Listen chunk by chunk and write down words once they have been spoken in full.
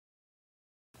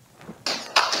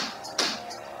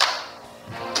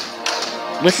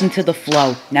Listen to the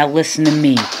flow, now listen to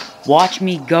me. Watch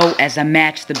me go as I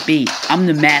match the beat. I'm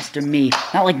the master me,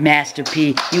 not like Master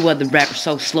P. You other rappers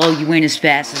so slow, you ain't as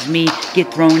fast as me.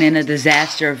 Get thrown in a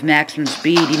disaster of maximum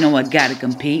speed, you know I gotta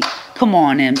compete. Come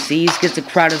on MCs, get the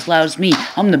crowd as loud as me.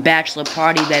 I'm the bachelor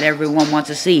party that everyone wants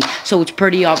to see. So it's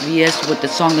pretty obvious what the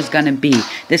song is gonna be.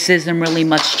 This isn't really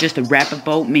much, just a rap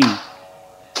about me.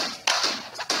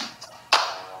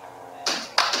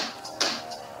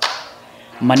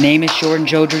 My name is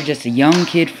Joudrey, just a young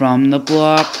kid from the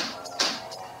block.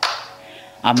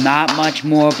 I'm not much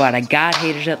more, but I got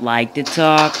haters that like to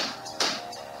talk.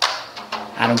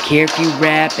 I don't care if you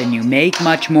rap and you make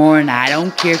much more, and I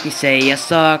don't care if you say you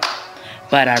suck.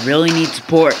 But I really need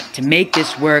support to make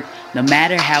this work, no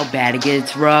matter how bad it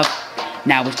gets rough.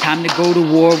 Now it's time to go to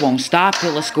war, won't stop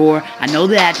till I score. I know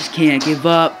that I just can't give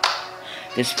up.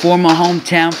 This for my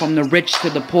hometown, from the rich to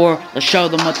the poor. Let's show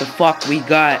them what the fuck we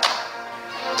got.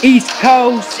 East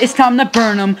Coast, it's time to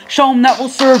burn them. Show them that we'll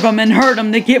serve them and hurt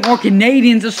them. To get more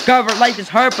Canadians discover life is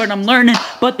hard, but I'm learning.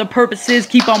 But the purpose is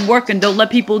keep on working. Don't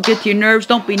let people get to your nerves.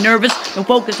 Don't be nervous. Don't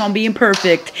focus on being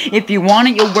perfect. If you want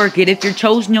it, you'll work it. If you're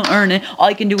chosen, you'll earn it.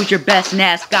 All you can do is your best and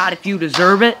ask God if you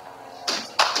deserve it.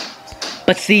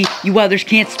 But see, you others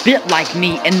can't spit like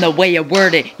me in the way I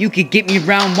word it. You could get me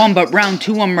round one, but round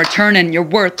two I'm returning. You're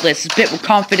worthless. Spit with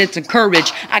confidence and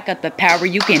courage. I got the power,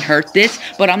 you can't hurt this.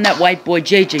 But I'm that white boy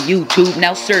JJ, YouTube,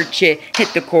 now search it.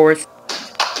 Hit the chorus.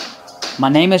 My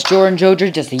name is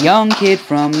Joudrey, just a young kid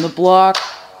from the block.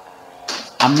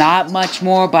 I'm not much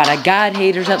more, but I got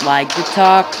haters that like to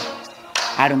talk.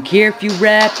 I don't care if you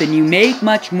rap and you make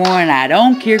much more, and I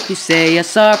don't care if you say I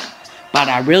suck. But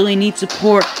I really need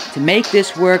support to make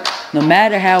this work, no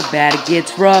matter how bad it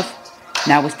gets rough.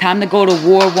 Now it's time to go to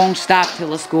war, won't stop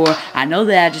till I score. I know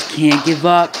that I just can't give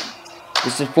up.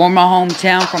 This is for my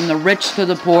hometown, from the rich to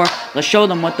the poor. Let's show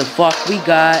them what the fuck we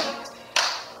got.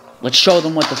 Let's show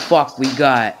them what the fuck we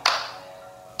got.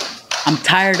 I'm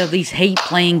tired of these hate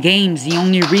playing games. The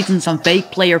only reason some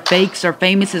fake player fakes are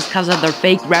famous is cause of their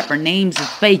fake rapper names.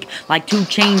 It's fake, like 2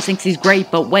 Chainz thinks he's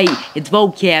great, but wait, it's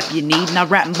vocab you need,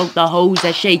 not rapping about the hoes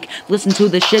that shake. Listen to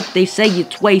the shit they say,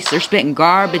 it's waste. They're spitting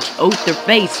garbage out their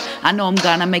face. I know I'm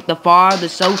gonna make the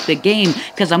farthest out the game,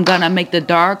 cause I'm gonna make the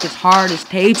darkest, hardest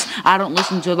tapes. I don't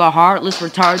listen to the heartless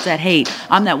retards that hate.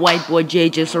 I'm that white boy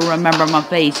JJ, so remember my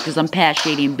face, cause I'm past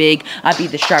shady and big. I be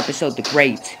the sharpest out the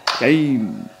great.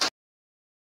 Damn.